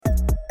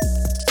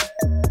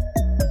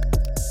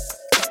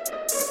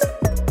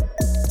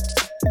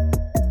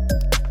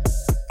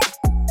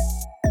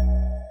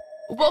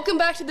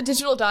Welcome back to The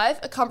Digital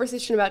Dive, a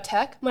conversation about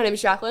tech. My name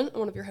is Jacqueline. I'm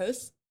one of your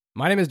hosts.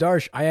 My name is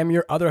Darsh. I am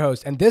your other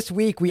host. And this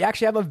week, we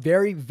actually have a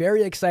very,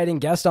 very exciting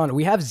guest on.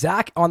 We have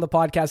Zach on the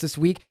podcast this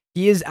week.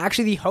 He is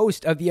actually the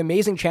host of the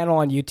amazing channel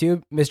on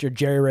YouTube, Mr.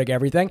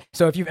 JerryRigEverything.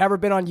 So if you've ever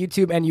been on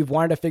YouTube and you've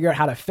wanted to figure out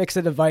how to fix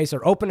a device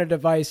or open a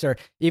device, or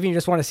even you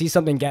just want to see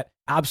something get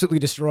absolutely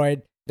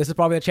destroyed, this is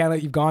probably the channel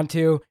that you've gone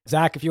to.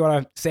 Zach, if you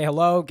want to say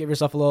hello, give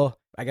yourself a little,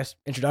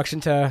 introduction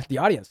to the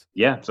audience.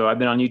 Yeah, so I've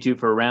been on YouTube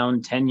for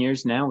around 10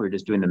 years now. We were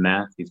just doing the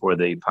math before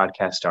the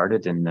podcast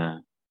started, and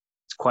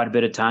it's quite a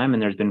bit of time,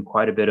 and there's been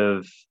quite a bit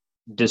of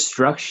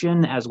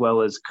destruction as well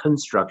as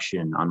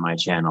construction on my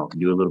channel. To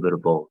do a little bit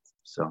of both.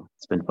 So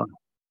it's been fun.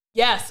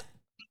 Yes.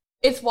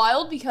 It's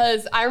wild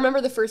because I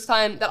remember the first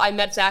time that I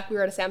met Zach, we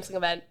were at a Samsung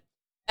event,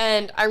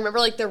 and I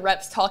remember the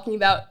reps talking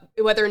about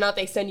whether or not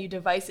they send you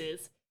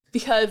devices,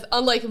 because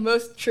unlike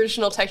most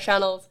traditional tech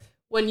channels,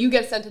 when you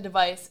get sent a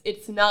device,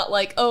 it's not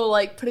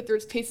put it through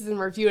its paces and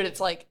review it.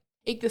 It's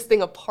take this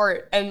thing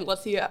apart and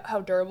let's see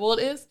how durable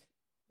it is.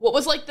 What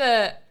was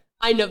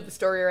I know the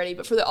story already,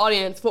 but for the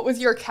audience, what was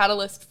your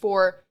catalyst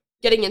for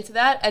getting into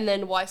that, and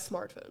then why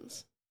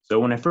smartphones? So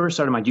when I first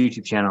started my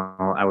YouTube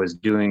channel, I was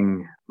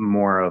doing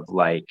more of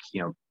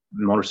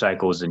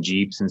motorcycles and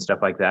Jeeps and stuff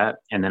like that.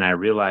 And then I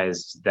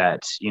realized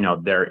that,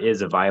 there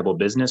is a viable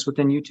business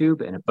within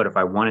YouTube. But if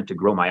I wanted to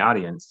grow my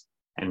audience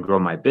and grow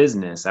my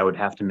business, I would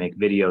have to make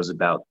videos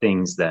about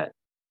things that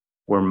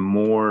were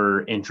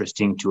more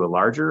interesting to a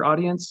larger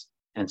audience.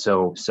 And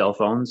so cell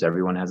phones,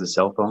 everyone has a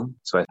cell phone.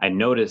 So I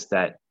noticed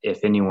that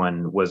if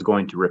anyone was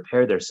going to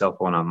repair their cell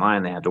phone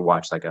online, they had to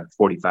watch a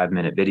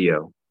 45-minute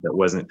video that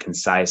wasn't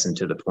concise and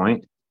to the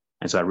point.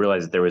 And so I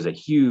realized that there was a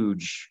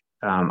huge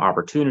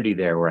opportunity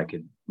there where I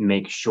could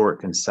make short,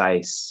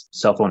 concise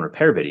cell phone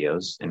repair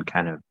videos and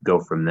kind of go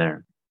from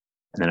there.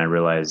 And then I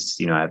realized,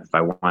 if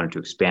I wanted to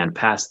expand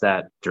past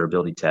that,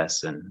 durability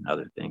tests and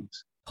other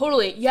things.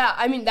 Totally. Yeah.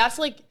 I mean, that's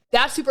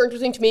super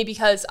interesting to me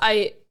because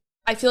I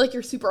feel like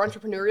you're super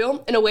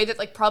entrepreneurial in a way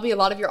that probably a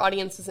lot of your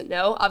audience doesn't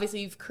know. Obviously,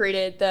 you've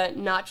created the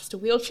Not Just a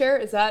Wheelchair.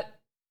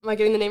 Am I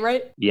getting the name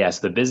right? Yes,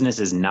 the business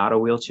is Not a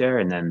Wheelchair,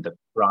 and then the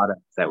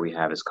product that we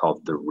have is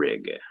called the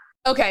Rig.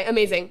 Okay,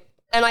 amazing.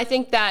 And I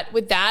think that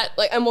with that,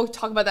 and we'll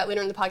talk about that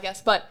later in the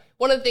podcast, but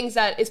one of the things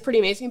that is pretty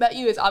amazing about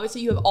you is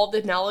obviously you have all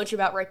the knowledge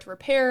about right to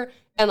repair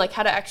and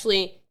how to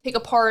actually take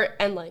apart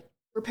and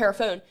repair a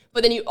phone.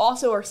 But then you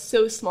also are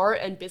so smart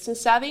and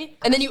business savvy.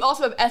 And then you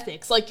also have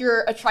ethics.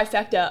 You're a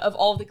trifecta of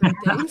all of the great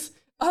things.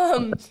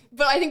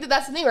 But I think that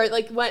that's the thing,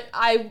 right? When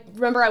I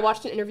remember I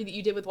watched an interview that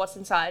you did with What's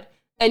Inside,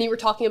 and you were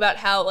talking about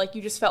how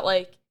you just felt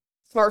like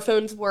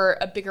smartphones were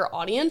a bigger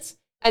audience.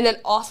 And then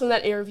also in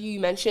that interview, you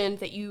mentioned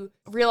that you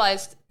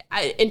realized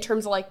in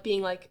terms of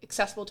being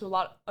accessible to a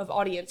lot of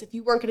audience, if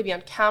you weren't going to be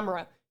on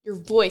camera, your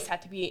voice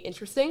had to be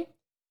interesting.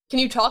 Can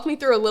you talk me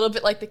through a little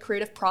bit the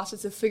creative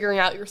process of figuring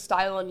out your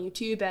style on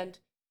YouTube and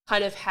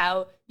kind of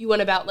how you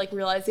went about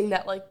realizing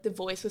that the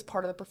voice was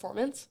part of the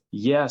performance?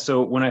 Yeah.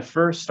 So when I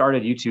first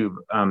started YouTube,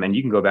 and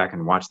you can go back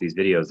and watch these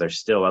videos, they're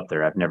still up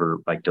there. I've never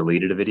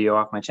deleted a video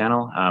off my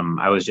channel.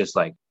 I was just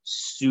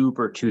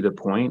super to the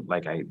point.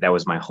 That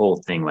was my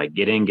whole thing,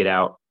 get in, get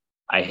out.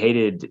 I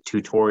hated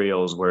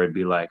tutorials where it'd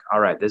be all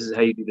right, this is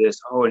how you do this.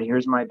 Oh, and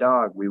here's my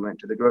dog. We went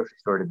to the grocery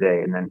store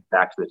today, and then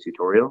back to the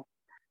tutorial.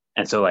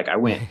 And so I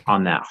went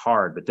on that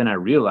hard, but then I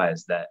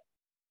realized that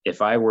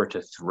if I were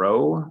to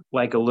throw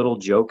a little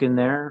joke in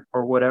there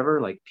or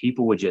whatever,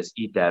 people would just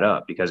eat that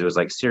up because it was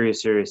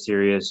serious, serious,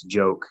 serious,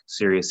 joke,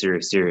 serious,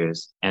 serious,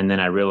 serious. And then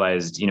I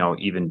realized,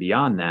 even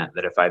beyond that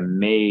if I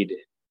made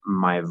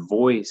my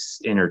voice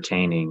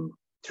entertaining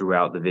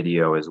throughout the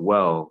video as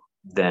well,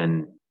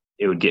 then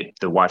it would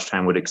the watch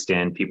time would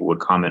extend. People would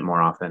comment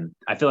more often.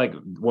 I feel like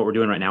what we're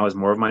doing right now is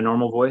more of my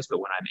normal voice, but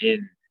when I'm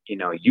in,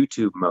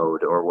 YouTube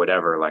mode or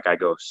whatever, I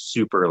go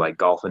super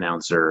golf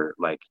announcer,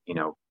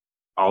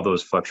 all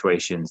those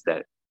fluctuations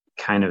that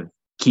kind of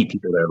keep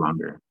people there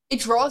longer.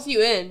 It draws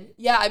you in.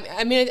 Yeah.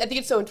 I mean, I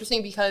think it's so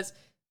interesting because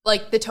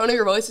the tone of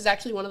your voice is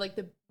actually one of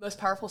the most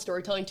powerful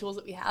storytelling tools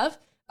that we have.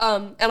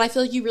 And I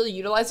feel like you really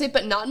utilize it,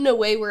 but not in a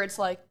way where it's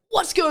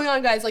what's going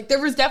on, guys?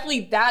 There was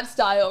definitely that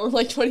style or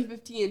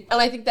 2015.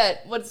 And I think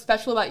that what's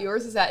special about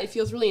yours is that it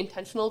feels really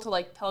intentional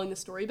to telling the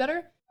story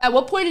better. At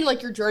what point in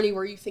your journey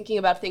were you thinking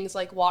about things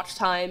like watch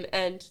time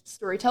and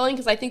storytelling?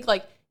 Because I think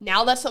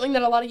now that's something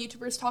that a lot of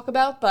YouTubers talk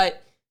about,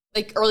 but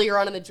earlier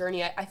on in the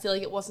journey, I feel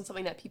like it wasn't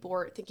something that people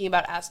were thinking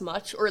about as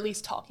much, or at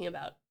least talking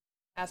about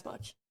as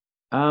much.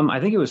 I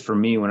think it was for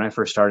me when I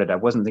first started, I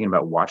wasn't thinking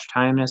about watch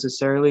time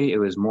necessarily. It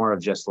was more of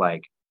just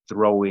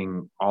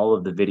throwing all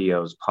of the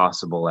videos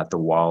possible at the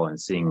wall and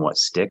seeing what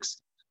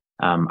sticks.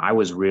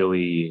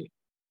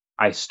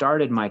 I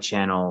started my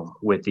channel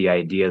with the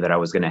idea that I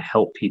was going to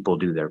help people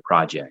do their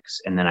projects.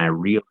 And then I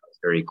realized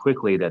very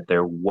quickly that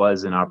there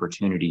was an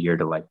opportunity here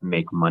to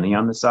make money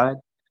on the side.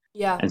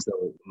 Yeah. And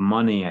so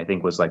money, I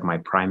think, was my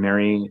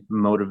primary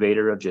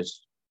motivator of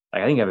just,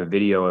 I think I have a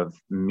video of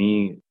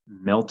me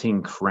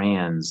melting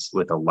crayons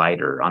with a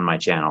lighter on my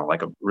channel, a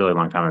really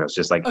long time ago. It's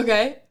just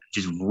okay.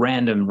 just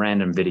random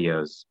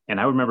videos. And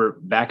I remember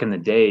back in the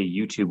day,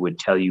 YouTube would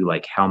tell you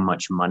like how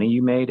much money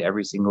you made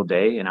every single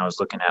day. And I was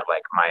looking at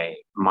like my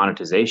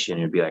monetization.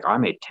 It'd be like, oh, I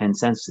made 10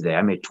 cents today.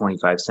 I made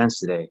 25 cents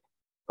today.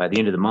 By the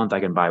end of the month,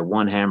 I can buy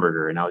one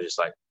hamburger. And I was just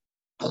like,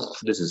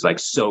 this is like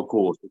so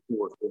cool. It's the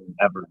coolest thing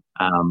ever.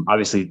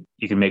 Obviously,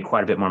 you can make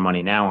quite a bit more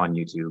money now on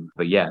YouTube.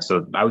 But yeah,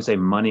 so I would say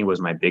money was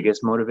my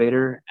biggest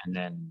motivator. And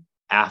then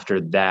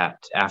after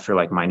that, after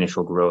like my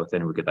initial growth,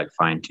 then we could like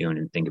fine tune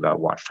and think about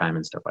watch time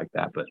and stuff like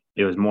that. But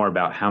it was more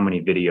about how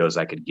many videos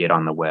I could get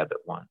on the web at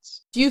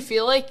once. Do you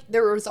feel like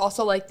there was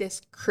also like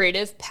this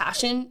creative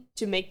passion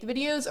to make the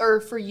videos?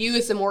 Or for you,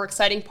 is the more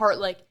exciting part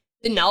like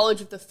the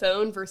knowledge of the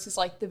phone versus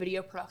like the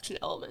video production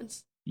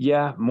elements?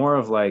 Yeah, more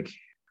of like,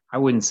 I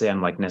wouldn't say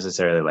I'm like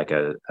necessarily like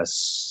a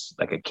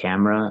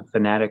camera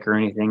fanatic or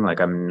anything. Like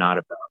I'm not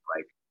about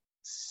like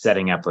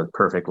setting up with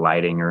perfect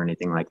lighting or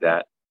anything like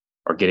that,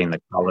 or getting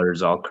the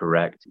colors all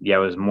correct. Yeah, it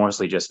was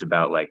mostly just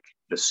about like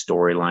the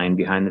storyline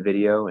behind the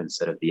video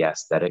instead of the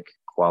aesthetic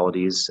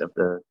qualities of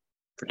the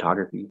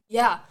photography.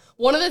 Yeah.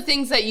 One of the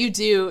things that you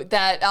do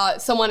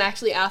that someone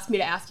actually asked me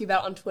to ask you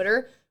about on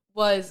Twitter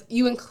was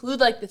you include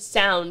like the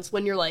sounds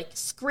when you're like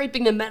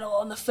scraping the metal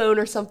on the phone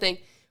or something.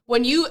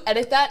 When you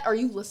edit that, are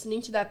you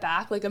listening to that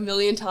back like a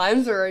million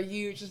times, or are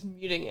you just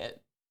muting it?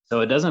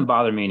 So it doesn't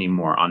bother me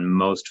anymore on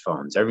most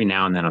phones. Every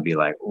now and then I'll be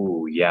like,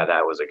 ooh, yeah,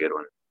 that was a good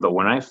one. But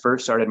when I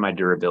first started my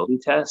durability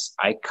test,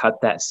 I cut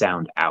that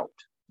sound out.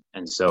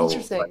 And so,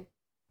 Interesting.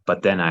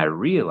 but then I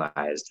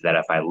realized that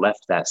if I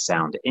left that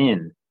sound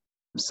in,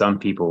 some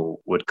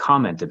people would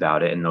comment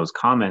about it. And those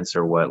comments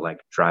are what like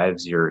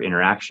drives your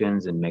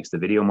interactions and makes the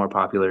video more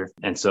popular.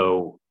 And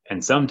so,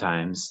 and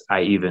sometimes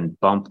I even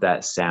bump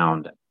that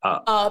sound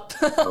up.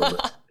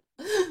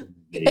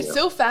 It's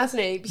so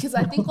fascinating because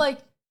I think like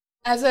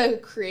as a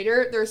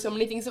creator, there are so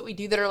many things that we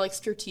do that are like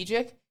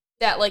strategic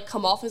that like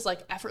come off as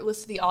like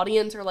effortless to the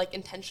audience or like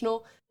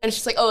intentional. And it's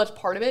just like, oh, that's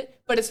part of it.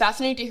 But it's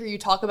fascinating to hear you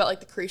talk about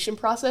like the creation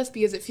process,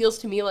 because it feels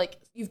to me like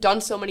you've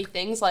done so many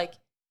things like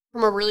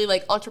from a really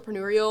like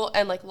entrepreneurial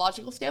and like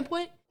logical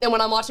standpoint. And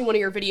when I'm watching one of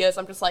your videos,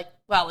 I'm just like,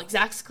 wow, like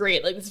Zach's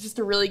great. Like this is just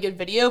a really good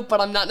video,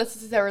 but I'm not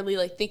necessarily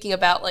like thinking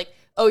about like,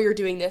 oh, you're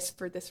doing this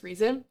for this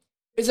reason.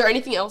 Is there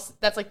anything else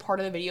that's like part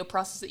of the video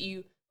process that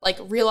you like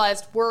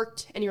realized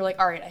worked and you're like,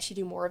 all right, I should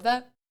do more of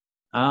that?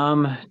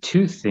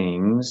 Two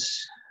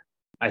things.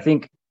 I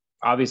think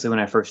obviously when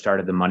I first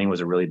started, the money was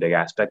a really big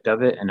aspect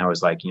of it. And I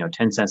was like,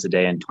 10 cents a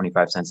day and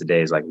 25 cents a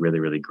day is like really,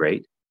 really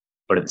great.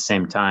 But at the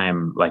same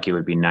time, like it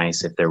would be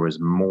nice if there was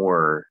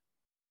more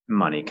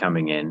money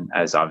coming in,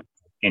 as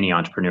any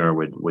entrepreneur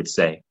would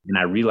say. And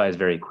I realized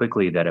very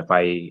quickly that if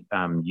I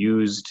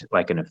used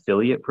like an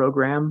affiliate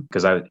program,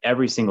 because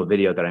every single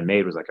video that I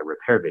made was like a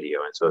repair video.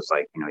 And so it's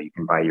like, you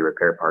can buy your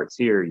repair parts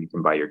here, you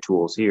can buy your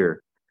tools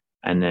here.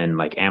 And then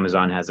like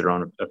Amazon has their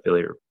own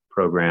affiliate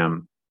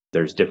program.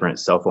 There's different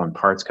cell phone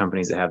parts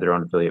companies that have their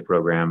own affiliate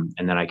program.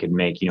 And then I could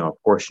make, a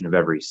portion of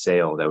every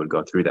sale that would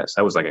go through that.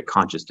 So that was like a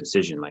conscious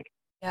decision, like,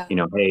 yeah.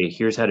 Hey,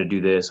 here's how to do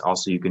this.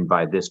 Also, you can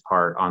buy this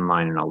part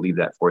online and I'll leave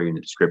that for you in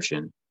the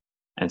description.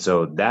 And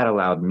so that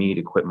allowed me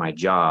to quit my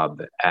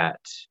job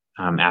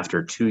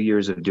after 2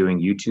 years of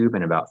doing YouTube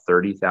and about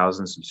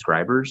 30,000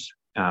 subscribers.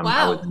 Wow.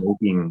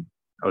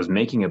 I was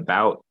making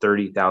about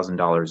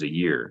 $30,000 a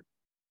year,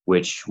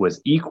 which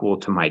was equal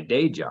to my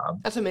day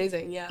job. That's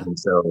amazing. Yeah.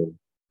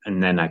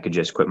 And then I could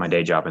just quit my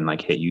day job and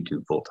like hit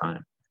YouTube full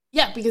time.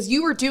 Yeah, because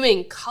you were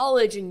doing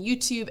college and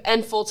YouTube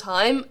and full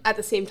time at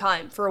the same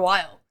time for a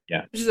while.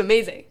 Yeah. Which is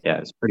amazing. Yeah,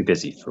 it's pretty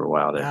busy for a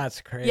while there. That's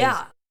crazy.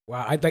 Yeah.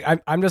 Wow.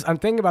 I'm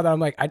thinking about that.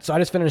 I'm like, so I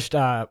just finished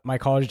my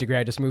college degree.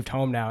 I just moved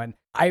home now. And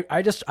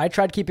I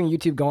tried keeping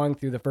YouTube going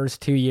through the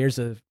first 2 years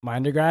of my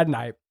undergrad, and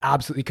I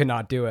absolutely could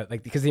not do it.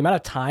 Like, because the amount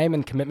of time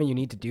and commitment you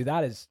need to do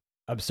that is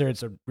absurd.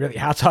 So really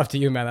hats off to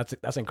you, man.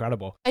 That's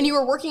incredible. And you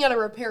were working at a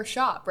repair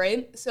shop,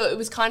 right? So it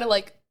was kind of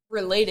like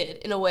related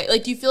in a way.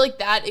 Like, do you feel like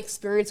that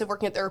experience of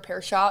working at the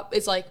repair shop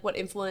is like what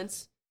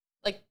influenced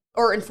like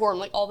or informed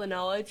like all the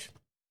knowledge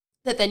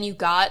that then you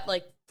got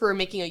like for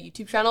making a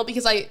YouTube channel?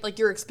 Because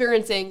you're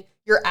experiencing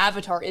your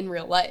avatar in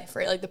real life,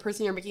 right? Like the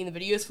person you're making the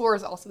videos for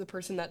is also the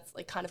person that's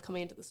like kind of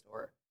coming into the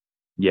store.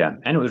 Yeah.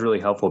 And it was really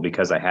helpful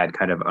because I had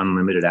kind of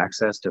unlimited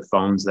access to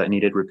phones that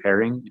needed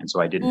repairing. And so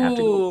I didn't have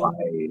to go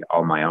buy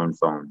all my own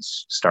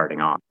phones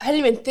starting off. I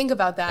didn't even think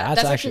about that.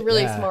 That's actually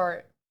really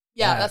smart.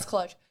 Yeah, that's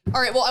clutch.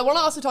 All right, well, I want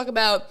to also talk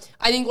about,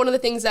 I think one of the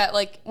things that,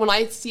 like, when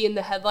I see in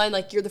the headline,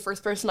 like, you're the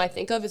first person I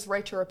think of is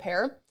right to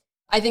repair.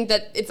 I think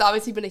that it's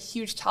obviously been a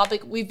huge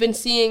topic. We've been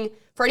seeing,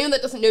 for anyone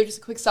that doesn't know, just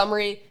a quick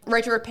summary,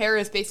 right to repair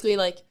is basically,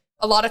 like,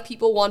 a lot of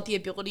people want the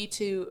ability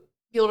to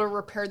be able to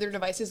repair their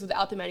devices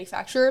without the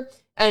manufacturer.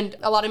 And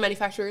a lot of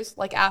manufacturers,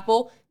 like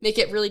Apple, make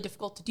it really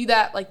difficult to do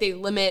that. Like, they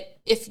limit,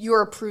 if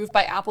you're approved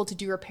by Apple to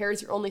do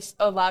repairs, you're only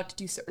allowed to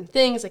do certain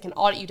things. They can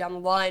audit you down the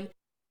line.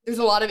 There's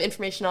a lot of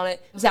information on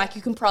it. Zach,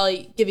 you can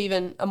probably give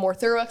even a more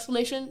thorough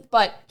explanation,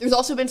 but there's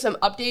also been some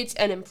updates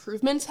and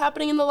improvements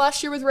happening in the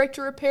last year with right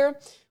to repair.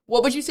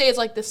 What would you say is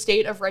like the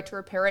state of right to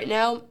repair right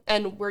now,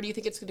 and where do you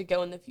think it's going to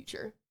go in the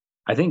future?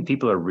 I think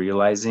people are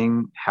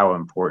realizing how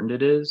important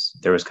it is.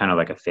 There was kind of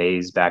like a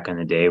phase back in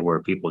the day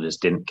where people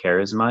just didn't care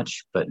as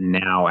much. But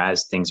now,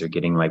 as things are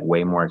getting like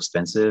way more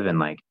expensive and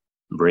like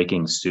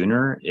breaking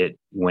sooner,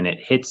 when it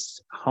hits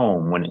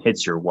home, when it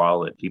hits your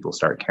wallet, people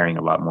start caring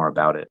a lot more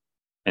about it.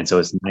 And so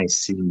it's nice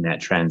seeing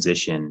that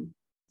transition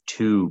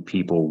to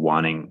people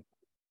wanting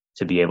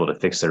to be able to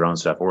fix their own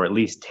stuff, or at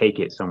least take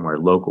it somewhere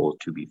local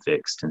to be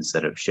fixed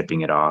instead of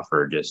shipping it off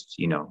or just,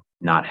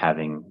 not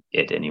having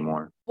it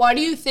anymore. Why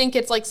do you think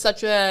it's like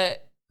such a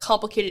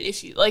complicated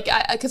issue? Like,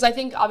 because I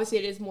think obviously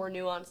it is more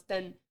nuanced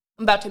than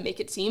I'm about to make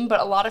it seem, but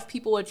a lot of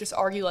people would just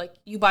argue like,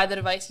 you buy the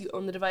device, you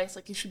own the device,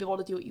 like you should be able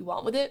to do what you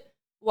want with it.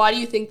 Why do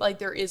you think like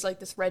there is like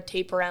this red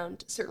tape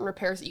around certain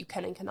repairs that you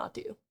can and cannot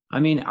do?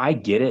 I mean, I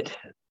get it.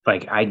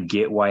 Like, I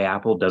get why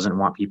Apple doesn't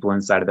want people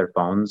inside of their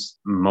phones,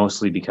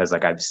 mostly because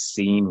like I've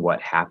seen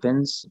what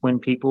happens when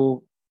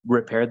people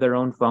repair their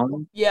own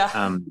phone.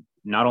 Yeah.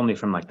 Not only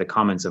from like the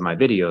comments of my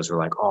videos were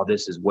like, oh,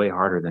 this is way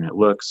harder than it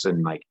looks.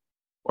 And like,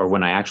 or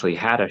when I actually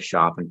had a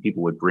shop and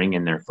people would bring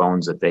in their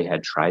phones that they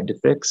had tried to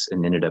fix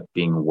and ended up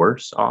being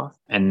worse off.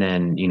 And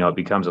then, it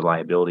becomes a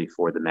liability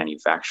for the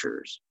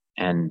manufacturers.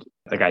 And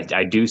like,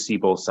 I do see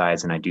both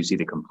sides and I do see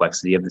the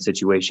complexity of the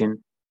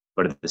situation.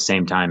 But at the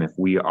same time, if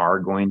we are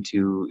going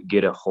to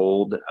get a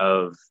hold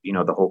of,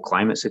 the whole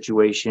climate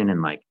situation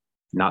and like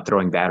not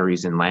throwing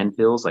batteries in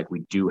landfills, like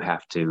we do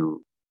have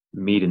to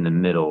meet in the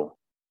middle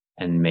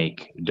and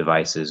make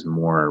devices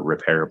more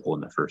repairable in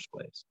the first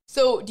place.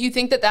 So do you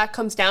think that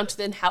comes down to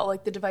then how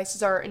like the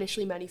devices are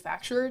initially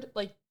manufactured?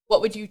 Like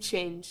what would you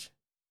change?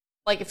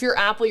 Like if you're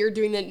Apple, you're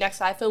doing the next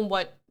iPhone,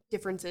 what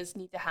differences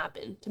need to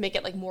happen to make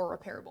it like more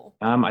repairable?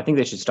 I think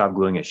they should stop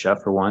gluing it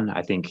shut for one.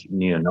 I think,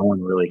 no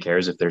one really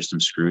cares if there's some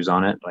screws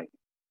on it. Like,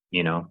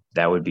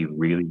 that would be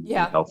really, really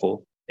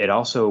helpful. It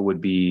also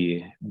would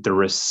be the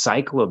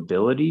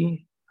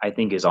recyclability, I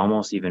think, is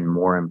almost even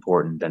more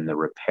important than the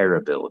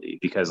repairability,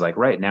 because like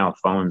right now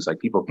phones, like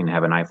people can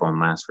have an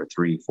iPhone last for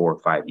 3, 4,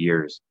 5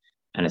 years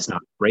and it's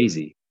not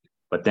crazy.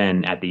 But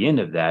then at the end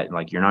of that,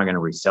 like you're not going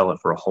to resell it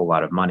for a whole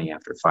lot of money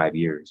after 5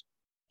 years.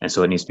 And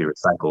so it needs to be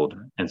recycled.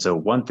 And so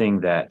one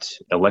thing that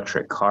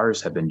electric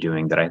cars have been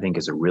doing that I think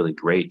is a really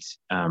great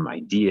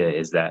idea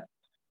is that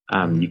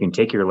you can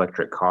take your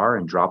electric car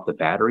and drop the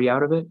battery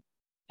out of it.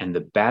 And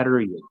the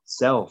battery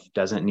itself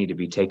doesn't need to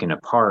be taken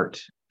apart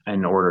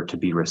in order to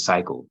be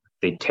recycled.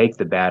 They take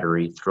the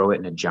battery, throw it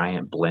in a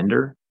giant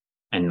blender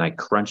and like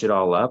crunch it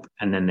all up.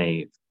 And then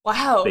they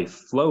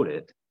float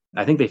it.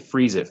 I think they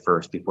freeze it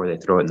first before they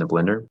throw it in the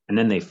blender. And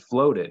then they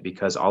float it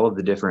because all of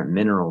the different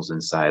minerals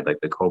inside, like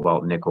the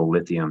cobalt, nickel,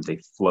 lithium, they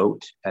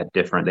have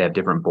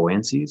different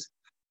buoyancies.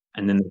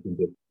 And then they can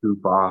just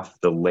scoop off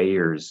the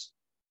layers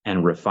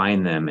and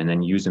refine them and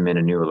then use them in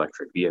a new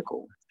electric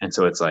vehicle. And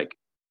so it's like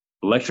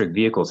electric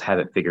vehicles have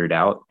it figured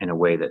out in a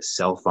way that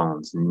cell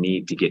phones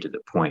need to get to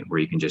the point where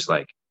you can just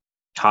like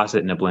toss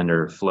it in a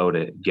blender, float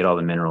it, get all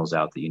the minerals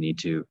out that you need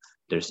to.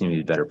 There seem to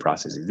be better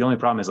processes. The only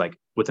problem is like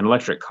with an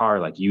electric car,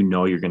 like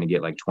you're going to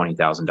get like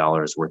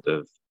 $20,000 worth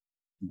of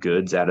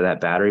goods out of that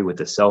battery. With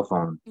a cell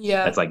phone,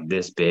 that's like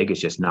this big, it's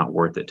just not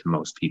worth it to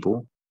most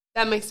people.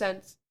 That makes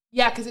sense.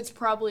 Yeah, because it's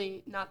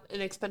probably not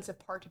an expensive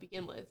part to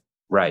begin with.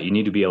 Right. You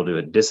need to be able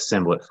to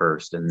disassemble it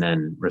first and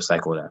then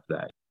recycle it after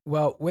that.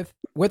 Well, with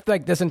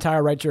like this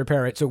entire right to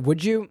repair, right?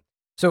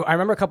 So I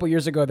remember a couple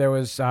years ago, there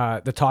was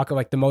the talk of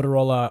like the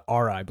Motorola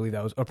Aura, I believe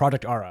that was, or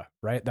Project Aura,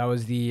 right? That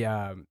was the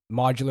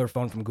modular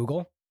phone from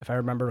Google, if I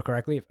remember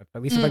correctly,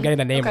 at least if I'm getting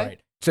the name right.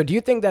 So do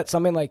you think that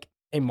something like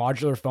a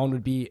modular phone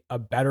would be a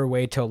better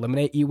way to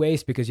eliminate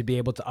e-waste because you'd be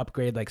able to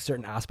upgrade like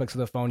certain aspects of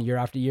the phone year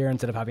after year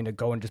instead of having to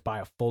go and just buy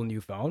a full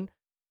new phone?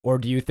 Or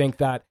do you think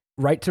that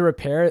right to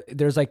repair,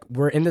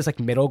 we're in this like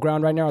middle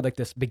ground right now, like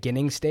this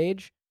beginning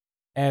stage?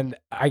 And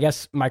I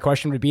guess my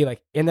question would be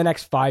like in the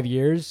next 5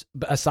 years,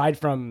 aside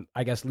from,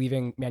 I guess,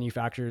 leaving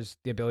manufacturers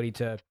the ability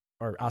to,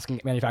 or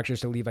asking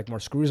manufacturers to leave like more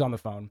screws on the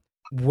phone,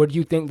 would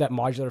you think that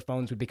modular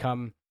phones would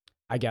become,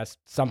 I guess,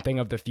 something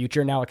of the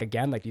future now? Like,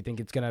 again, like, do you think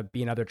it's going to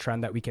be another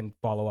trend that we can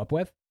follow up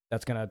with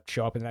that's going to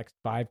show up in the next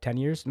 5-10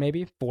 years,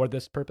 maybe for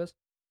this purpose?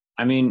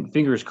 I mean,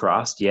 fingers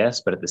crossed,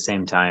 yes. But at the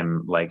same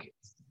time, like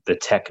the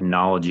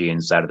technology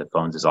inside of the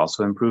phones is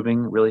also improving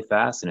really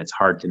fast. And it's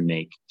hard to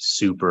make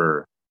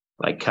super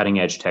like cutting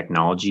edge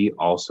technology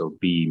also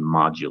be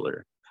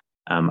modular.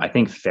 I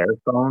think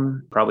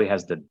Fairphone probably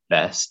has the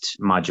best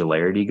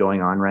modularity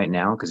going on right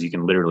now because you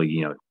can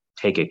literally,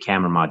 take a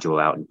camera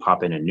module out and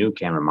pop in a new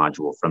camera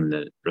module from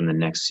the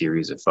next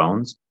series of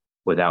phones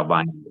without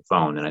buying the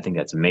phone. And I think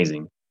that's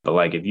amazing. But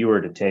like if you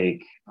were to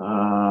take,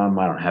 I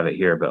don't have it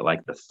here, but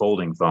like the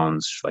folding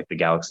phones, like the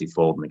Galaxy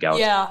Fold and the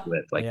Galaxy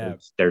Flip, like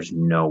there's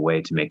no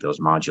way to make those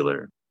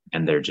modular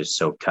and they're just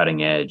so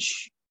cutting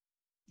edge.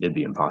 It'd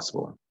be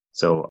impossible.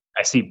 So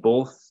I see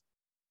both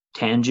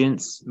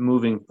tangents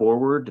moving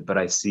forward, but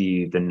I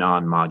see the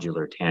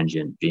non-modular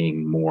tangent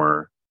being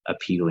more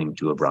appealing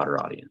to a broader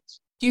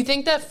audience. Do you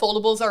think that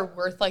foldables are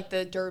worth like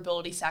the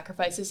durability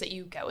sacrifices that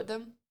you get with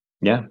them?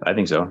 Yeah, I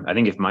think so. I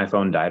think if my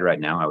phone died right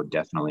now, I would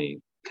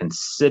definitely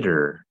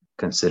consider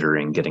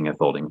considering getting a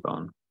folding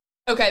phone.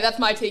 Okay, that's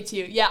my take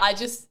too. Yeah, I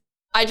just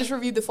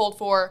reviewed the Fold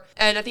 4,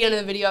 and at the end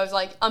of the video, I was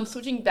like, I'm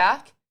switching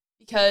back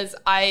because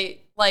I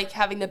like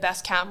having the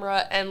best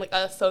camera and like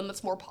a phone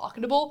that's more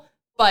pocketable,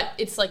 but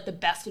it's like the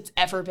best it's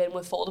ever been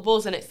with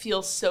foldables, and it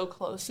feels so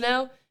close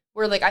now,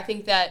 where like I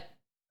think that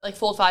like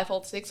Fold 5,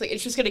 Fold 6, like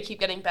it's just going to keep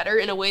getting better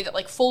in a way that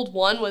like Fold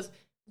 1 was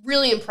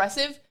really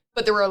impressive,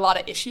 but there were a lot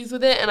of issues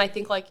with it, and I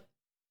think like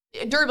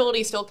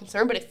durability is still a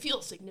concern, but it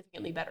feels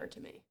significantly better to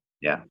me.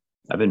 Yeah,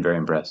 I've been very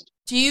impressed.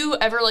 Do you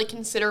ever like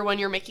consider when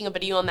you're making a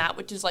video on that,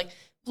 which is like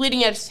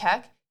bleeding edge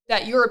tech,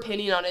 that your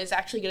opinion on it is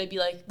actually going to be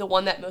like the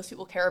one that most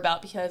people care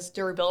about because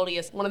durability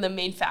is one of the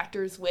main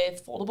factors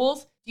with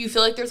foldables? Do you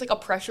feel like there's like a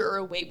pressure or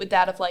a weight with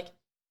that of like,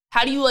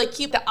 how do you like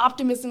keep the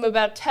optimism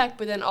about tech,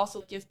 but then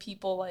also give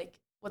people like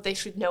what they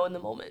should know in the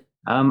moment?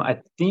 I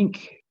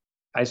think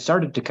I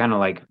started to kind of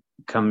like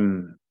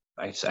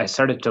I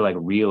started to like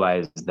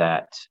realize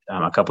that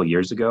a couple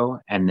years ago,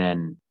 and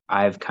then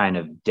I've kind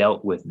of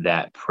dealt with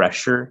that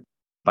pressure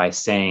by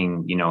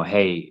saying, you know,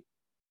 hey,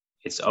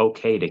 it's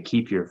okay to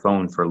keep your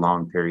phone for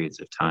long periods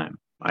of time.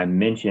 I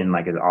mention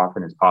like as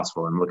often as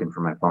possible, I'm looking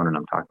for my phone and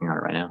I'm talking on it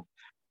right now.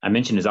 I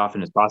mention as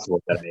often as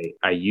possible that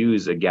I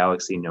use a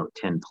Galaxy Note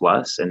 10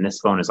 Plus, and this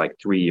phone is like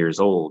 3 years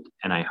old.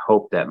 And I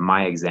hope that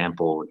my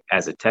example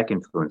as a tech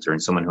influencer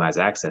and someone who has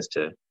access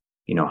to,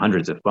 you know,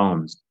 hundreds of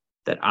phones,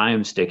 that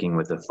I'm sticking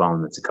with a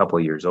phone that's a couple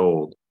of years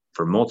old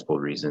for multiple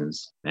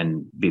reasons.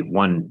 And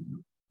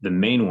the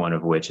main one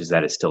of which is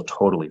that it's still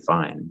totally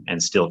fine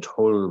and still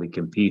totally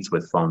competes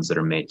with phones that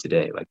are made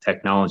today. Like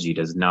technology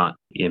does not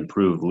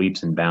improve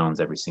leaps and bounds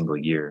every single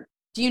year.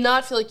 Do you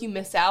not feel like you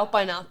miss out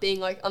by not being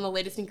like on the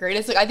latest and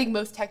greatest? Like I think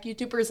most tech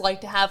YouTubers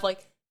like to have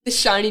like the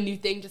shiny new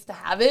thing just to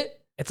have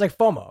it. It's like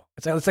FOMO.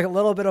 It's like a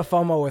little bit of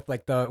FOMO with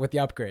like the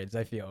upgrades,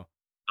 I feel.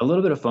 A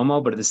little bit of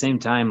FOMO, but at the same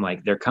time,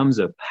 like there comes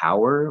a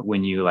power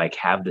when you like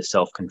have the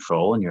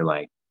self-control and you're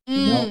like,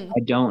 no,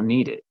 I don't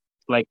need it.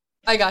 Like,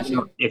 I got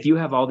you. If you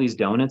have all these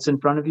donuts in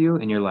front of you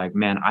and you're like,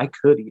 man, I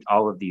could eat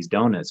all of these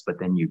donuts, but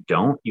then you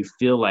don't, you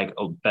feel like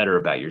better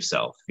about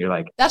yourself. You're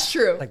like, that's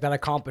true. Like that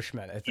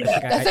accomplishment. It's,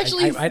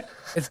 yeah. like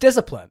it's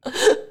discipline.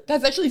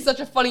 That's actually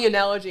such a funny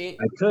analogy.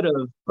 I could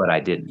have, but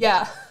I didn't.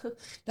 Yeah,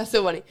 that's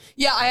so funny.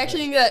 Yeah, I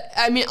actually think that,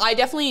 I mean, I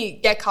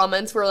definitely get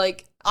comments where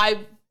like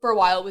I, for a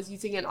while, was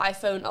using an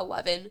iPhone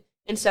 11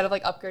 instead of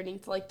like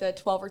upgrading to like the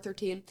 12 or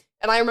 13.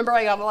 And I remember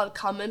I got a lot of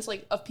comments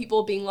like of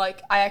people being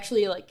like, I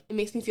actually like, it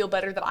makes me feel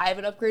better that I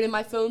haven't upgraded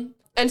my phone.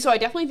 And so I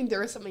definitely think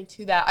there is something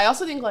to that. I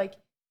also think like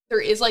there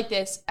is like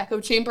this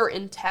echo chamber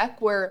in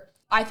tech where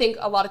I think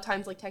a lot of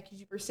times like tech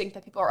YouTubers think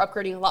that people are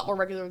upgrading a lot more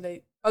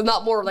regularly, or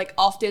not more like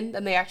often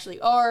than they actually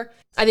are.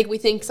 I think we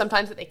think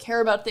sometimes that they care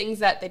about things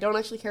that they don't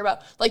actually care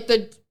about. Like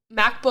the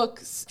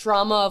MacBook's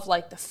drama of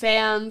like the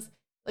fans.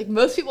 Like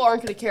most people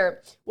aren't going to care.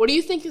 What do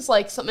you think is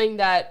like something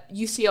that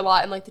you see a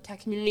lot in like the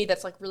tech community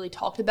that's like really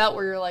talked about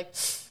where you're like,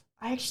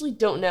 I actually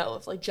don't know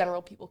if like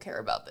general people care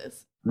about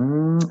this?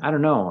 I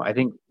don't know. I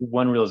think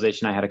one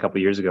realization I had a couple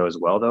of years ago as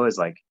well, though, is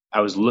like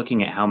I was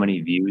looking at how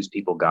many views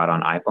people got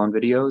on iPhone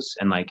videos,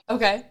 and like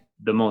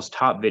the most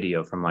top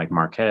video from like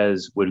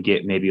Marquez would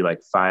get maybe like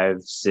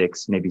 5,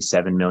 6, maybe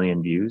 7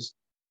 million views.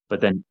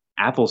 But then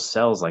Apple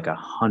sells like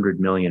 100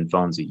 million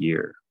phones a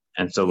year.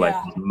 And so like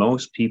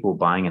most people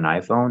buying an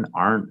iPhone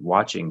aren't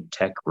watching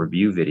tech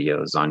review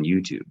videos on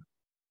YouTube.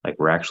 Like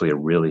we're actually a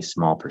really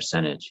small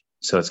percentage.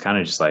 So it's kind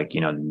of just like,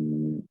 you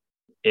know,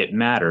 it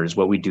matters.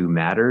 What we do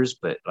matters,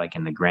 but like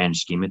in the grand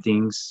scheme of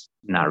things,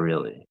 not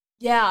really.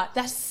 Yeah,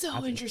 that's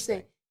so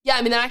interesting. Yeah,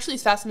 I mean, that actually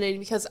is fascinating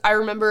because I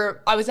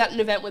remember I was at an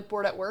event with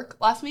Board at Work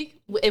last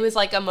week. It was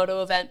like a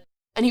moto event.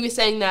 And he was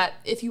saying that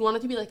if you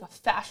wanted to be like a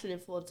fashion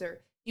influencer,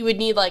 you would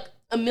need like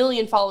 1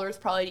 million followers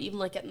probably to even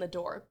like get in the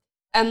door.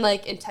 And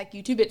like in tech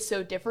YouTube, it's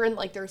so different.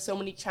 Like there are so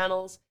many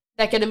channels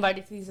that get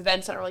invited to these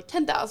events that are like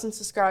 10,000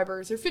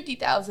 subscribers or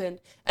 50,000.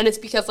 And it's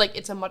because like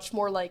it's a much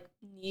more like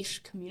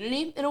niche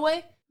community in a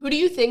way. Who do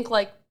you think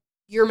like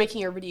you're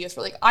making your videos for?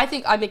 Like I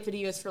think I make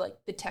videos for like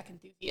the tech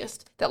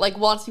enthusiast that like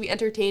wants to be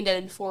entertained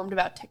and informed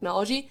about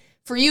technology.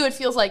 For you, it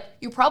feels like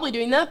you're probably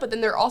doing that, but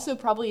then there also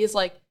probably is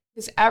like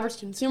this average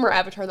consumer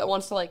avatar that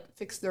wants to like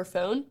fix their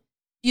phone.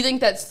 Do you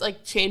think that's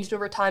like changed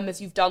over time as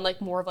you've done like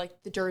more of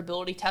like the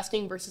durability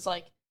testing versus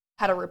like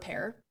how to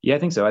repair? Yeah, I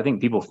think so. I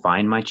think people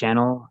find my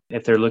channel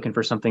if they're looking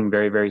for something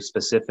very, very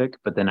specific,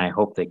 but then I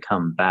hope they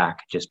come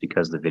back just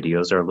because the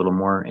videos are a little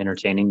more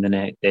entertaining than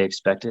they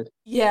expected.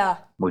 Yeah.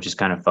 Which is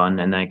kind of fun.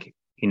 And like,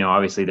 you know,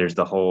 obviously there's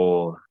the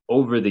whole,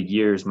 over the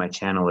years, my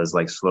channel has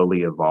like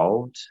slowly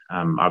evolved.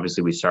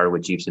 Obviously we started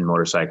with Jeeps and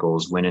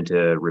motorcycles, went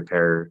into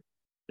repair,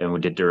 then we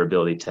did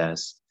durability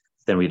tests,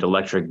 then we did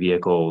electric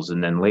vehicles.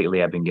 And then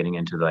lately I've been getting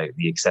into like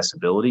the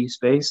accessibility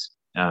space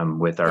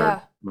with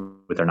our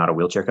Not a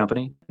Wheelchair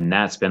company. And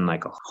that's been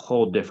like a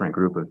whole different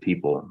group of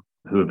people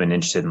who have been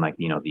interested in like,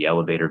 you know, the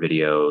elevator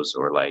videos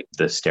or like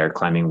the stair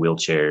climbing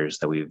wheelchairs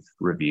that we've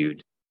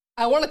reviewed.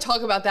 I want to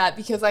talk about that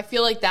because I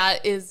feel like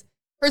that is,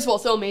 first of all,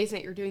 so amazing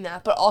that you're doing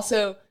that. But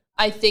also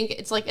I think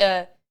it's like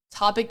a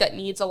topic that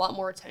needs a lot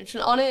more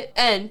attention on it.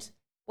 And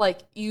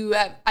like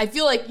I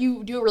feel like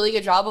you do a really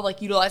good job of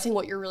like utilizing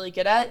what you're really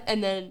good at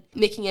and then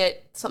making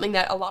it something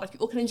that a lot of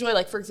people can enjoy.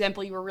 Like, for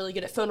example, you were really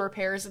good at phone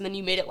repairs and then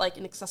you made it like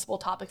an accessible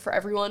topic for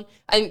everyone.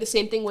 I think the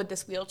same thing with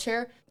this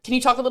wheelchair. Can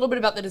you talk a little bit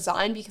about the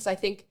design? Because I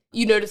think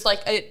you noticed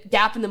like a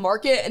gap in the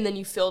market and then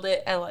you filled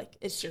it and like,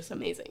 it's just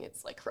amazing.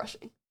 It's like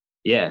crushing.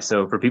 Yeah.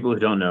 So for people who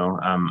don't know,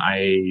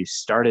 I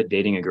started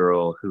dating a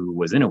girl who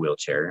was in a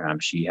wheelchair.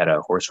 She had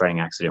a horse riding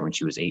accident when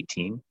she was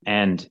 18.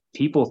 And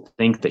people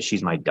think that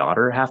she's my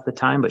daughter half the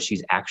time, but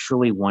she's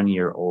actually 1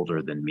 year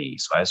older than me.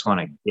 So I just want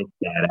to get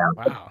that out.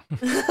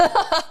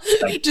 Wow.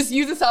 Like, just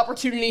use this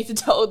opportunity to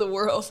tell the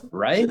world.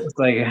 Right? It's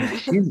like,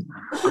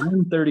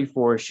 I'm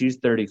 34, she's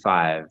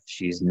 35.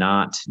 She's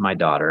not my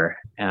daughter.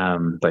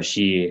 But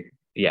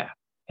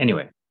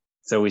anyway.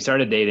 So we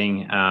started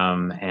dating,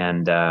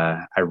 and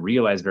I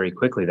realized very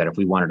quickly that if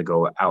we wanted to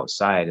go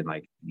outside and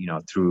like,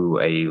 through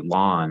a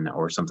lawn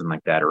or something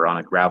like that, or on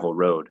a gravel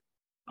road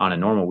on a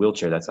normal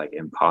wheelchair, that's like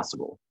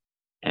impossible.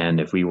 And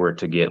if we were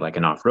to get like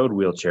an off-road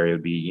wheelchair, it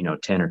would be,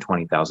 $10,000 or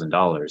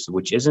 $20,000,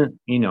 which isn't,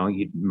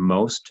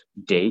 most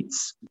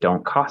dates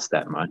don't cost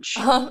that much.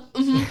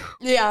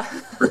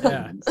 Yeah.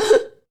 Yeah.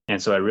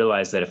 And so I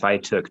realized that if I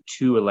took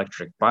 2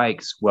 electric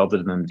bikes,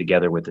 welded them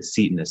together with a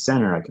seat in the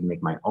center, I could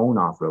make my own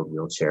off-road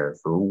wheelchair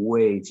for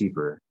way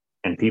cheaper.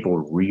 And people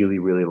really,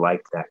 really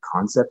liked that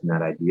concept and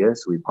that idea.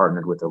 So we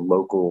partnered with a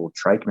local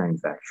trike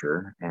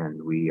manufacturer,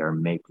 and we are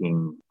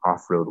making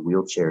off-road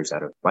wheelchairs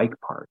out of bike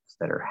parts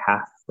that are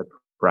half the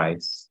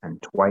price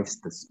and twice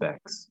the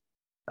specs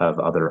of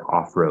other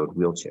off-road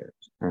wheelchairs.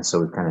 And so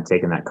we've kind of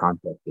taken that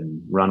concept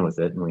and run with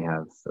it. And we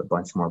have a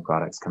bunch more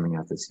products coming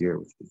out this year,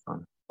 which is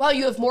fun. Wow,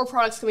 you have more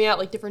products coming out,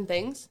 like different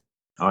things?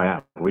 Oh,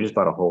 yeah. We just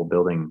bought a whole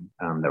building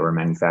that we're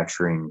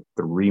manufacturing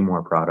 3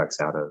 more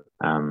products out of.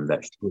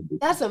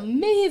 That's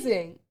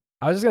amazing.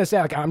 I was just going to say,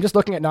 like, I'm just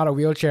looking at Not a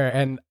Wheelchair,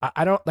 and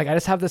I don't, like, I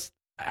just have this,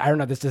 I don't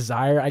know, this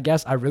desire, I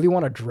guess. I really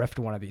want to drift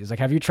one of these. Like,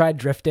 have you tried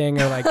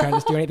drifting or, like, trying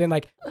to do anything,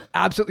 like,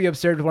 absolutely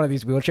absurd with one of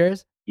these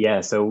wheelchairs?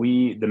 Yeah, so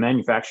the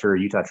manufacturer,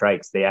 Utah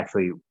Trikes, they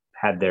actually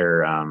had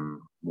their,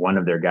 one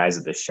of their guys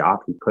at the shop,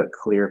 he put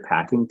clear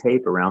packing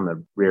tape around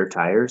the rear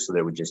tires so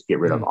they would just get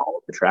rid of all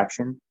of the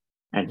traction.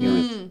 And he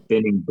was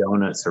spinning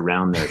donuts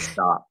around their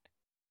shop.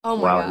 Oh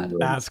my God.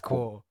 That's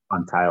cool.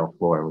 On tile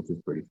floor, which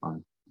is pretty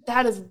fun.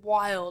 That is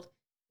wild.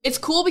 It's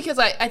cool because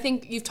I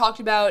think you've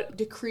talked about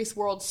decrease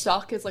world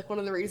suck as like one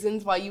of the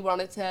reasons why you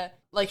wanted to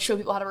like show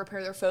people how to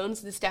repair their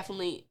phones. This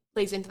definitely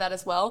plays into that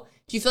as well.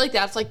 Do you feel like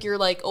that's like your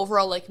like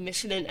overall like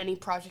mission in any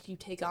project you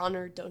take on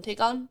or don't take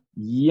on?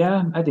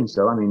 Yeah, I think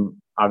so. I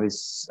mean,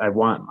 obviously, I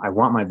want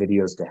my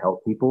videos to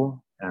help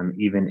people,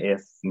 even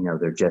if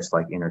they're just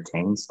like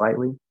entertained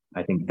slightly.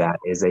 I think that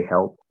is a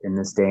help in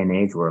this day and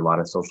age where a lot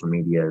of social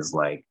media is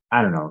like,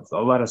 I don't know, a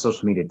lot of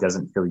social media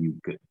doesn't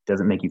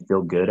make you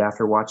feel good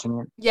after watching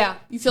it. Yeah,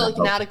 you feel like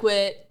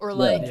inadequate or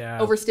like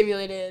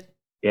overstimulated.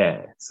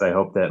 Yeah, so I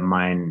hope that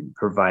mine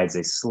provides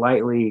a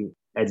slightly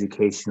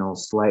educational,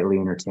 slightly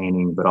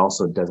entertaining, but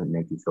also doesn't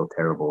make you feel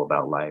terrible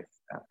about life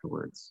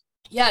afterwards.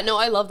 Yeah, no,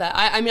 I love that.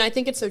 I mean, I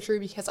think it's so true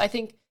because I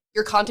think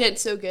your content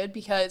is so good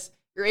because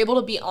you're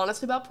able to be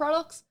honest about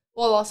products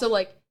while also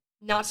like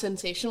not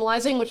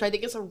sensationalizing, which I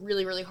think is a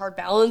really, really hard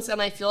balance.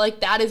 And I feel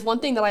like that is one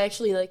thing that I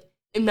actually like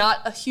am not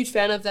a huge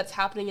fan of that's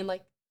happening in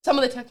like some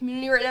of the tech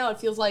community right now. It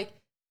feels like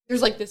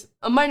there's like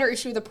a minor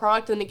issue with the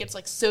product and it gets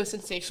like so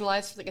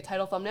sensationalized for like a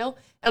title thumbnail.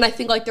 And I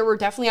think like there were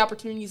definitely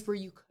opportunities where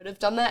you could have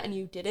done that and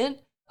you didn't.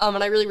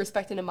 And I really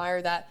respect and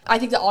admire that. I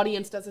think the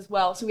audience does as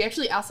well. So we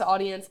actually asked the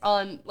audience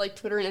on like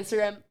Twitter and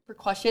Instagram for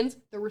questions.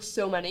 There were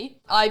so many.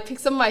 I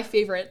picked some of my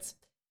favorites.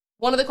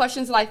 One of the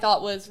questions that I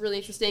thought was really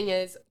interesting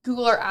is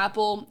Google or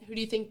Apple, who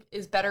do you think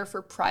is better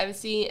for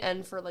privacy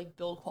and for like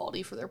build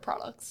quality for their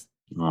products?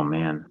 Oh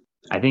man,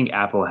 I think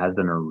Apple has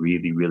done a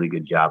really, really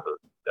good job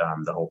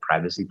of the whole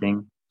privacy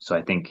thing. So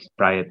I think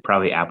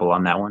probably Apple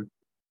on that one.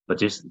 But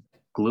just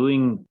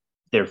gluing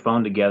their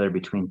phone together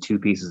between 2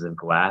 pieces of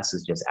glass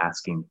is just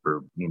asking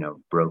for,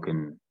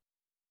 broken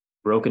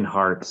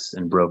hearts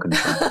and broken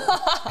phones.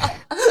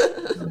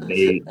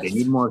 They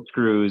need more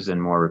screws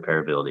and more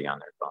repairability on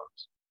their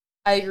phones.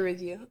 I agree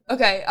with you.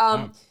 Okay.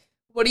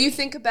 What do you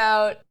think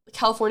about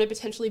California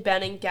potentially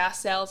banning gas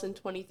sales in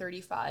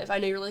 2035? I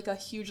know you're like a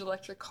huge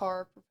electric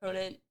car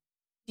proponent.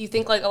 Do you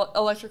think like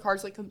electric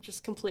cars like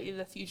just completely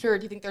the future, or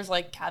do you think there's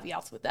like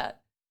caveats with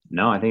that?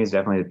 No, I think it's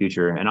definitely the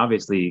future. And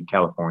obviously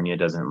California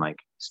doesn't like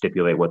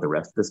stipulate what the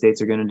rest of the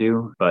states are going to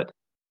do. But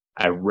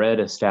I read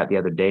a stat the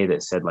other day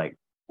that said like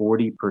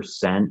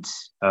 40%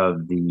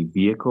 of the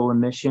vehicle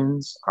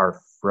emissions are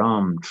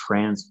from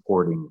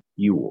transporting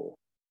fuel.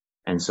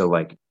 And so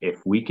like if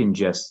we can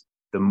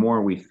the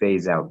more we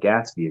phase out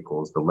gas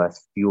vehicles, the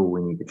less fuel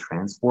we need to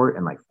transport.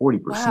 And like 40%,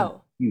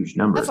 wow. Huge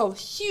number. That's a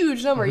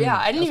huge number. Yeah,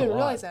 I didn't even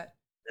realize that.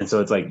 And so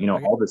it's like,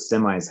 all the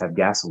semis have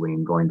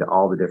gasoline going to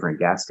all the different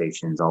gas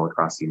stations all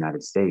across the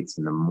United States.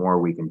 And the more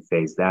we can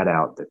phase that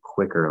out, the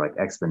quicker, like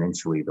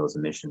exponentially, those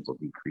emissions will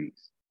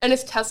decrease. And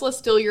is Tesla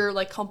still your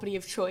like company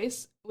of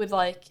choice with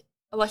like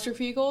electric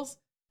vehicles?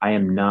 I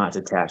am not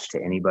attached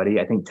to anybody.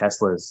 I think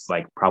Tesla is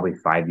like probably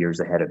 5 years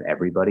ahead of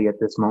everybody at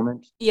this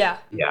moment. Yeah.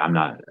 Yeah, I'm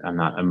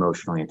not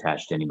emotionally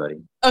attached to anybody.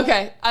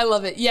 Okay, I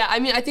love it. Yeah, I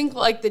mean, I think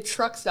like the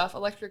truck stuff,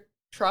 electric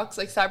trucks,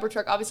 like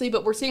Cybertruck, obviously,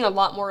 but we're seeing a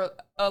lot more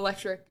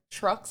electric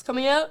trucks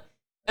coming out,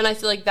 and I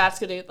feel like that's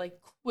gonna like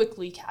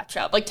quickly catch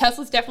up. Like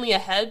Tesla's definitely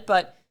ahead,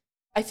 but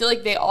I feel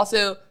like they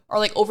also are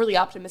like overly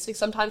optimistic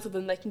sometimes, so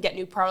then they can get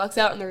new products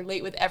out and they're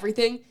late with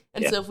everything.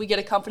 And so if we get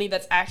a company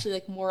that's actually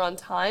like more on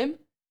time,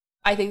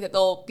 I think that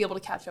they'll be able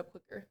to catch up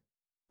quicker.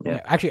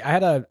 Yeah. Actually, I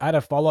had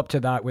a follow up to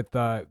that with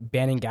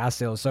banning gas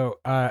sales. So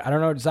I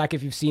don't know, Zach,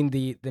 if you've seen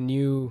the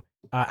new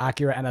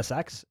Acura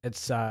NSX.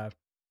 It's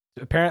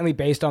apparently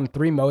based on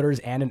 3 motors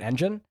and an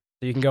engine.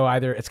 So you can go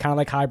either, it's kind of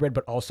like hybrid,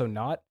 but also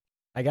not,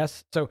 I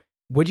guess. So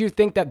would you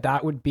think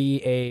that would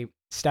be a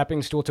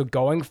stepping stool to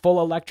going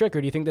full electric,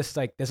 or do you think this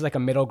is like a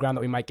middle ground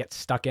that we might get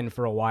stuck in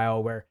for a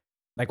while, where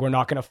like we're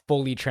not going to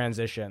fully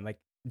transition? Like,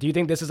 do you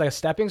think this is like a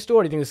stepping stool,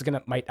 or do you think this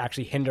is might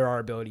actually hinder our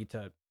ability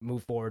to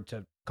move forward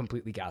to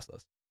completely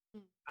gasless?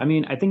 I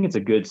mean, I think it's a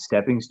good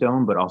stepping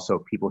stone, but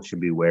also people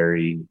should be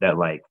wary that,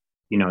 like,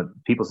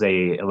 people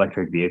say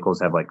electric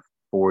vehicles have like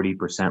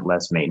 40%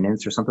 less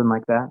maintenance or something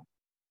like that.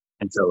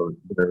 And so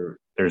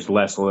there's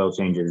less oil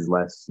changes,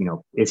 less,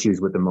 issues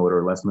with the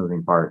motor, less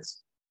moving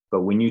parts.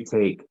 But when you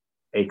take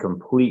a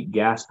complete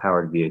gas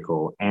powered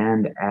vehicle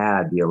and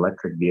add the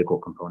electric vehicle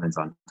components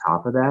on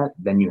top of that,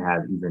 then you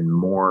have even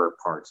more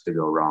parts to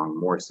go wrong,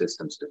 more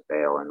systems to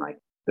fail. And like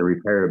the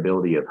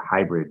repairability of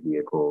hybrid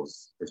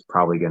vehicles is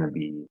probably going to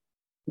be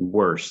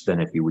worse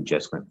than if you would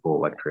just went full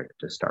electric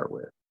to start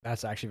with.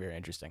 That's actually very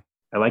interesting.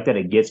 I like that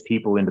it gets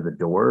people into the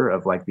door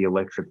of like the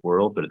electric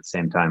world, but at the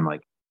same time,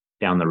 like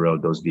down the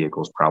road, those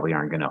vehicles probably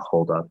aren't going to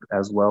hold up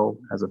as well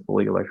as a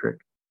fully electric.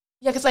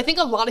 Yeah, because I think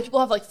a lot of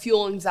people have like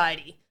fuel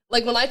anxiety.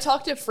 Like when I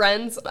talk to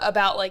friends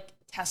about like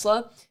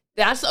Tesla,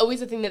 that's always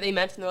the thing that they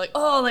mention. They're like,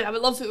 oh, like I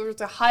would love to, if it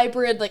was a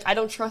hybrid. Like I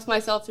don't trust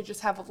myself to just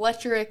have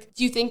electric.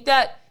 Do you think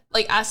that,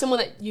 like as someone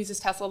that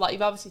uses Tesla a lot,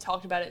 you've obviously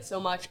talked about it so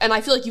much, and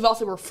I feel like you've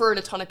also referred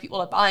a ton of people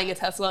to buying a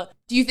Tesla.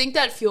 Do you think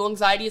that fuel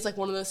anxiety is like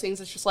one of those things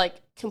that's just like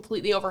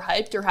completely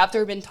overhyped, or have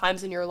there been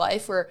times in your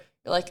life where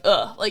you're like,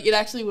 like it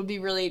actually would be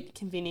really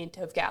convenient to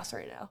have gas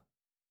right now?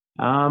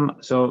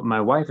 So my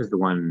wife is the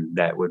one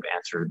that would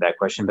answer that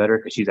question better,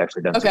 because she's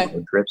actually done some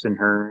road trips in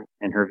her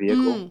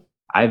vehicle.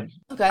 I've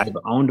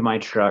owned my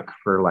truck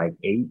for like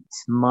 8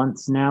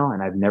 months now,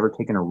 and I've never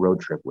taken a road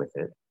trip with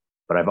it.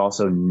 But I've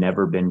also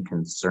never been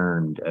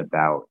concerned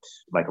about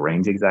like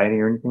range anxiety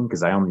or anything,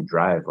 because I only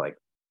drive like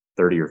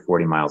 30 or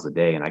 40 miles a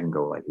day, and I can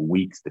go like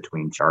weeks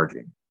between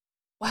charging.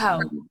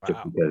 Wow.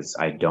 Just because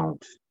I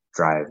don't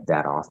drive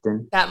that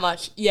often. That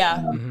much.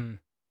 Yeah.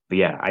 But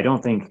yeah, I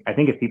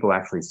think if people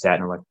actually sat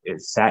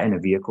in a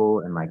vehicle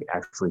and like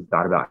actually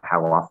thought about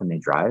how often they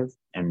drive,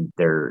 and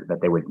that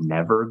they would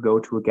never go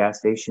to a gas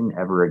station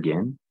ever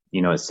again,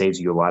 it saves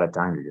you a lot of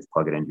time to just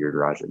plug it into your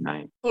garage at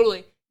night.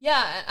 Totally.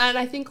 Yeah. And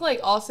I think like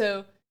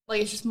also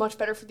like it's just much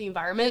better for the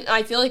environment. And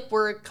I feel like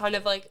we're kind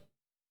of like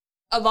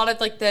a lot of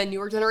like the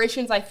newer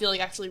generations, I feel like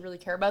actually really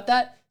care about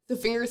that. So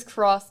fingers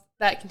crossed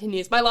that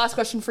continues. My last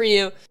question for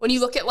you, when you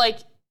look at like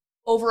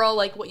overall,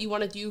 like what you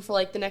want to do for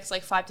like the next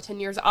like 5 to 10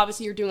 years,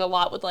 obviously you're doing a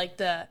lot with like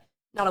the,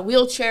 not a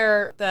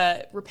wheelchair,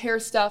 the repair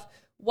stuff.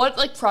 What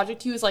like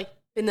project to you has like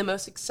been the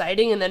most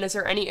exciting? And then is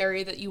there any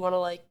area that you want to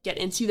like get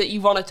into that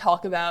you want to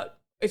talk about?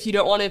 If you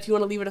want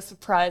to leave it a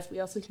surprise, we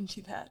also can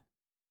do that.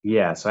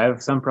 Yeah. So I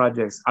have some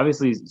projects,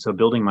 obviously. So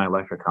building my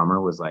electric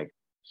Hummer was like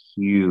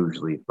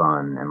hugely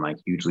fun and like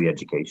hugely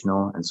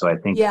educational. And so I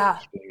think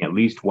doing at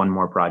least one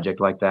more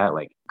project like that,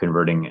 like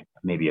converting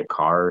maybe a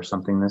car or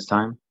something this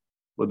time,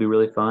 would be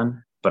really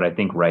fun. But I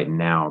think right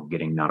now,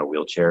 getting Not a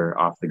Wheelchair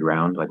off the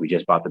ground, like we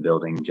just bought the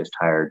building, just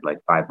hired like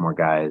 5 more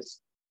guys.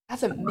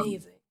 That's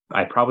amazing.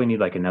 I probably need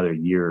like another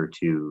year or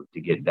two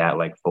to get that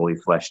like fully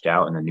fleshed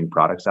out and the new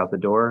products out the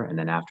door. And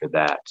then after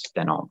that,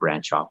 then I'll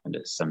branch off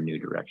into some new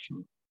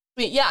direction.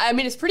 Yeah, I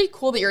mean, it's pretty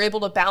cool that you're able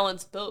to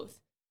balance both,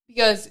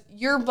 because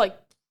you're like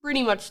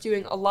pretty much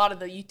doing a lot of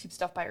the YouTube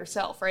stuff by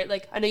yourself, right?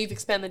 Like I know you've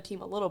expanded the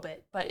team a little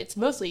bit, but it's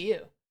mostly you.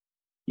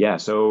 Yeah.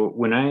 So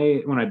when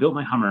I built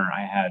my Hummer,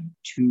 I had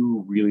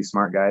 2 really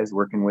smart guys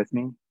working with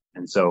me.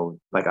 And so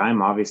like,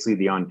 I'm obviously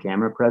the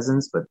on-camera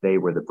presence, but they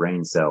were the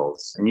brain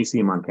cells, and you see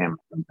them on camera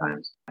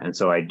sometimes. And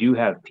so I do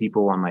have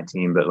people on my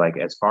team, but like,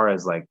 as far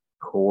as like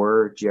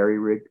core Jerry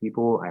Rig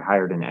people, I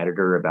hired an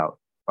editor about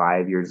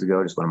 5 years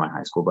ago, just one of my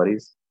high school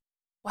buddies.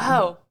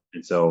 Wow.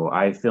 And so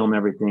I film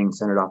everything,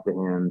 send it off to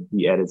him.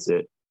 He edits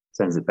it,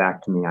 sends it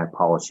back to me. I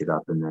polish it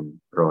up and then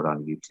throw it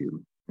on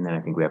YouTube. And then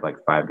I think we have like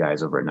 5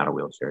 guys over at Not a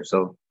Wheelchair.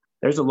 So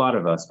there's a lot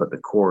of us, but the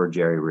core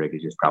Jerry Rig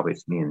is just probably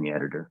me and the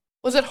editor.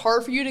 Was it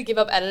hard for you to give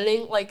up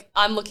editing? Like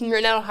I'm looking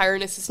right now to hire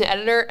an assistant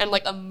editor, and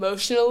like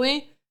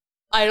emotionally,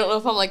 I don't know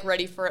if I'm like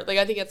ready for it. Like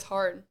I think it's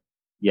hard.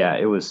 Yeah,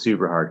 it was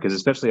super hard, because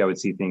especially I would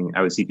see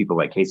people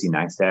like Casey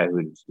Neistat,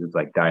 who's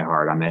like die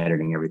hard. I'm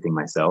editing everything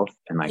myself,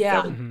 and like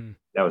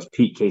that was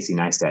peak Casey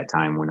Neistat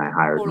time when I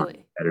hired my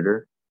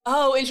editor.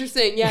 Oh,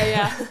 interesting.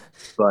 Yeah.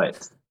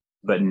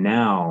 But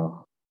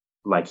now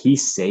like he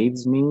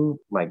saves me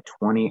like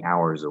 20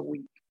 hours a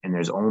week. And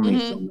there's only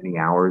so many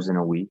hours in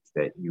a week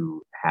that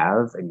you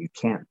have, and you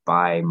can't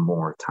buy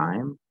more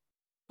time.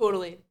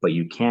 Totally. But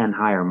you can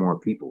hire more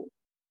people.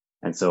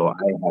 And so I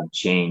have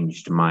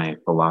changed my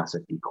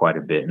philosophy quite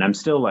a bit. And I'm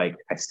still like,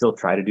 I still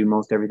try to do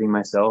most everything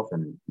myself,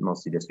 and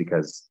mostly just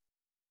because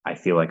I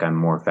feel like I'm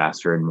more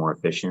faster and more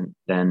efficient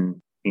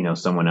than,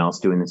 someone else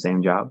doing the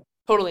same job.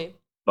 Totally.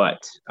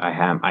 But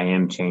I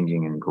am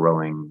changing and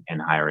growing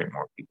and hiring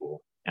more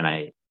people. And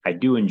I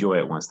do enjoy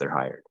it once they're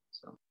hired.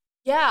 So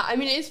yeah, I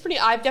mean,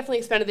 I've definitely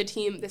expanded the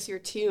team this year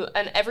too.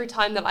 And every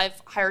time that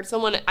I've hired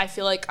someone, I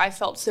feel like I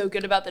felt so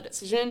good about the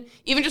decision,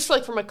 even just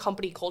like from a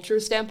company culture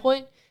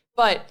standpoint.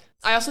 But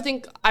I also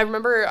think, I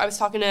remember I was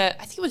talking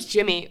to, I think it was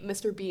Jimmy,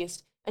 Mr.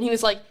 Beast, and he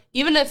was like,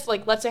 even if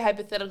like, let's say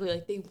hypothetically,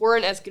 like they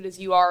weren't as good as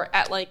you are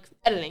at like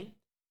editing,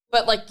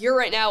 but like you're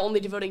right now only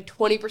devoting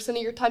 20% of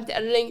your time to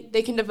editing,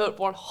 they can devote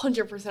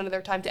 100% of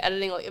their time to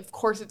editing. Like, of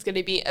course it's going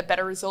to be a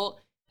better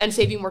result and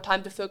save you more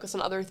time to focus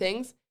on other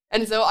things.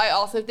 And so I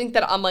also think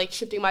that I'm like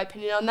shifting my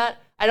opinion on that.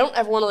 I don't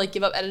ever want to like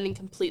give up editing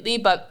completely,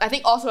 but I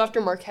think also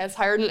after Marquez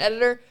hired an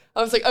editor,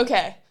 I was like,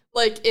 okay,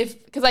 like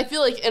because I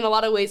feel like in a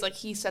lot of ways, like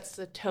he sets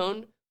the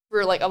tone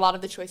for like a lot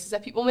of the choices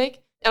that people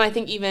make. And I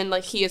think even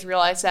like he has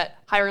realized that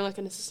hiring like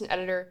an assistant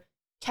editor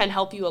can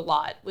help you a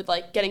lot with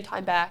like getting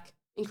time back,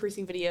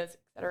 increasing videos,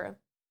 etc.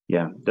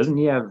 Yeah. Doesn't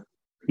he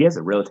has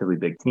a relatively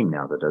big team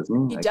now though,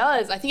 doesn't he? He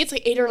does. I think it's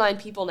like 8 or 9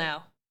 people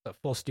now. A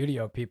full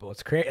studio of people.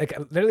 It's crazy. Like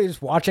literally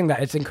just watching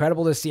that, it's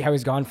incredible to see how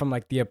he's gone from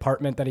like the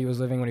apartment that he was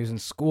living when he was in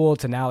school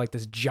to now like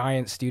this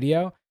giant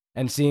studio,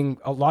 and seeing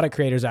a lot of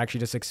creators actually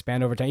just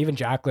expand over time. Even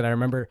Jacqueline, I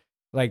remember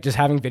like just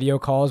having video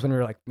calls when we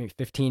were like maybe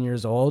 15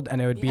 years old,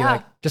 and it would be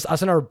like just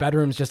us in our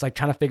bedrooms just like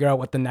trying to figure out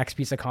what the next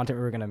piece of content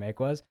we were going to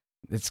make was.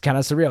 It's kind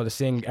of surreal just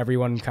seeing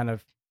everyone kind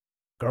of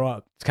grow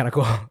up. It's kind of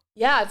cool.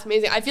 Yeah, it's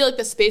amazing. I feel like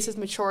the space has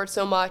matured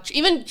so much,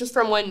 even just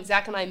from when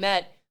Zach and I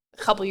met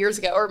a couple years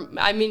ago, or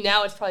I mean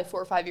now it's probably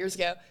 4 or 5 years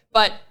ago,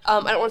 but I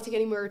don't want to take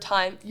any more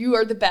time. You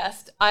are the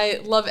best. I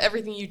love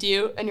everything you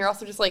do, and you're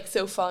also just like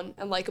so fun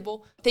and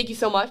likable. Thank you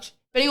so much.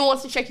 If anyone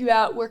wants to check you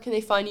out, where can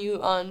they find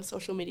you on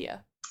social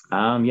media?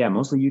 Yeah,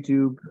 mostly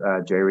YouTube,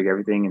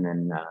 JerryRigEverything, and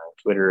then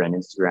Twitter and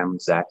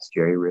Instagram, Zach's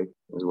JerryRig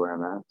is where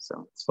I'm at.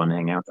 So it's fun to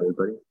hang out with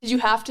everybody. Did you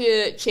have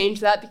to change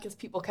that because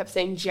people kept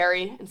saying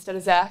Jerry instead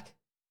of Zach?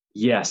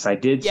 Yes, I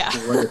did. Yeah.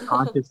 It was a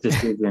conscious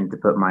decision to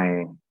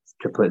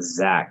put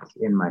Zach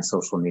in my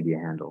social media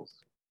handles.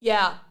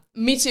 Yeah,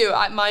 me too.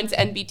 Mine's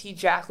NBT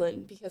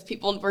Jacqueline because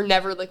people were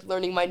never like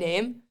learning my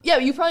name. Yeah,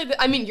 you probably,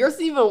 I mean, yours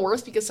is even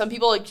worse because some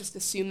people like just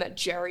assume that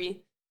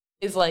Jerry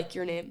is like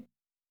your name.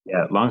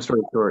 Yeah, long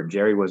story short,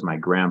 Jerry was my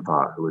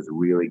grandpa who was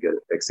really good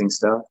at fixing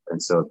stuff.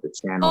 And so the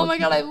channel. Oh my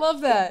God, I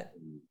love that.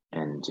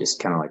 And just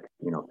kind of like,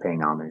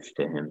 paying homage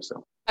to him.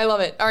 So I love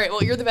it. All right,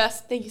 well, you're the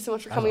best. Thank you so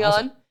much for coming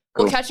on.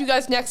 Cool. We'll catch you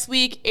guys next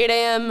week, 8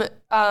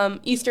 a.m.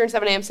 Eastern,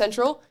 7 a.m.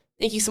 Central.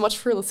 Thank you so much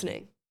for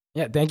listening.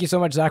 Yeah, thank you so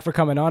much, Zach, for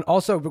coming on.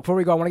 Also, before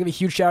we go, I want to give a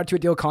huge shout out to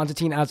Adil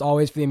Constantine, as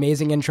always, for the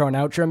amazing intro and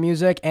outro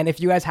music. And if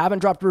you guys haven't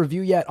dropped a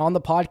review yet on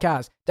the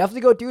podcast,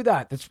 definitely go do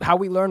that. That's how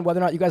we learn whether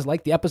or not you guys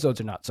like the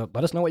episodes or not. So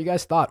let us know what you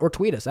guys thought, or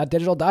tweet us at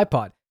Digital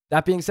Dipod.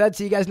 That being said,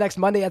 see you guys next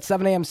Monday at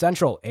 7 a.m.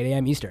 Central, 8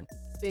 a.m. Eastern.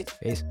 Peace.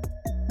 Peace.